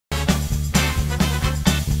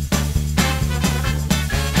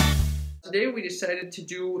Today we decided to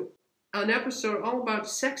do an episode all about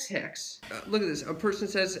sex hacks. Look at this. A person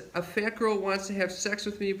says, a fat girl wants to have sex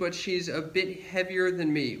with me, but she's a bit heavier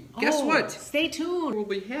than me. Guess what? Stay tuned. We'll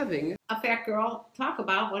be having a fat girl talk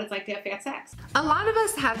about what it's like to have fat sex. A lot of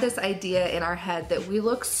us have this idea in our head that we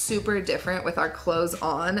look super different with our clothes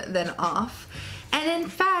on than off. And in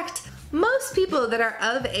fact, most people that are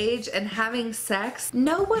of age and having sex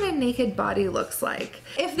know what a naked body looks like.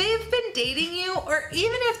 If they've been dating you, or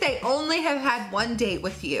even if they only have had one date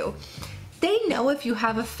with you, they know if you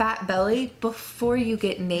have a fat belly before you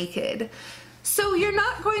get naked. So you're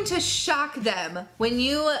not going to shock them when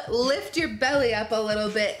you lift your belly up a little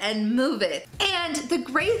bit and move it. And the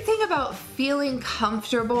great thing about feeling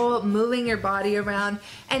comfortable moving your body around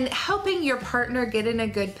and helping your partner get in a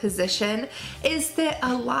good position is that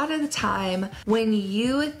a lot of the time when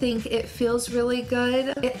you think it feels really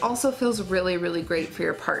good, it also feels really, really great for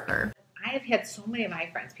your partner. I have had so many of my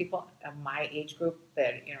friends, people of my age group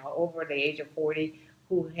that, you know, over the age of 40,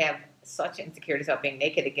 who have such insecurities about being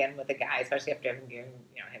naked again with a guy, especially after having,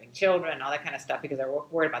 having children and all that kind of stuff because they're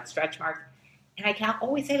worried about stretch marks. And I can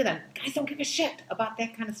always say to them, guys don't give a shit about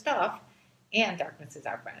that kind of stuff. And darkness is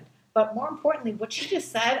our friend. But more importantly, what she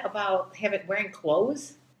just said about wearing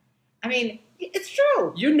clothes, I mean, it's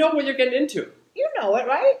true. You know what you're getting into. You know it,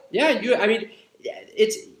 right? Yeah, you're not going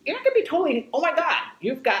to be totally, oh my God,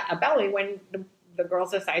 you've got a belly when the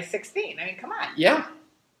girl's a size 16. I mean, come on. Yeah.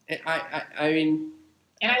 I mean...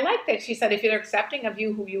 And I like that she said if they're accepting of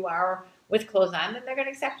you who you are with clothes on, then they're going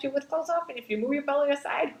to accept you with clothes off. And if you move your belly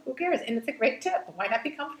aside, who cares? And it's a great tip. Why not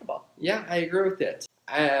be comfortable? Yeah, I agree with it.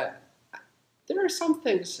 There are some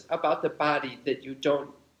things about the body that you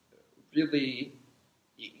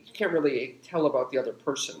can't really tell about the other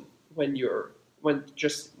person when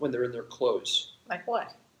they're in their clothes. Like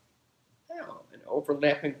what? Oh, an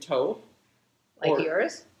overlapping toe. Like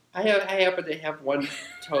yours? I happen to have one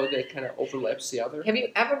toe that kind of overlaps the other. Have you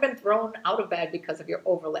ever been thrown out of bed because of your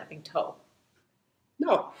overlapping toe?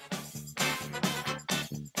 No.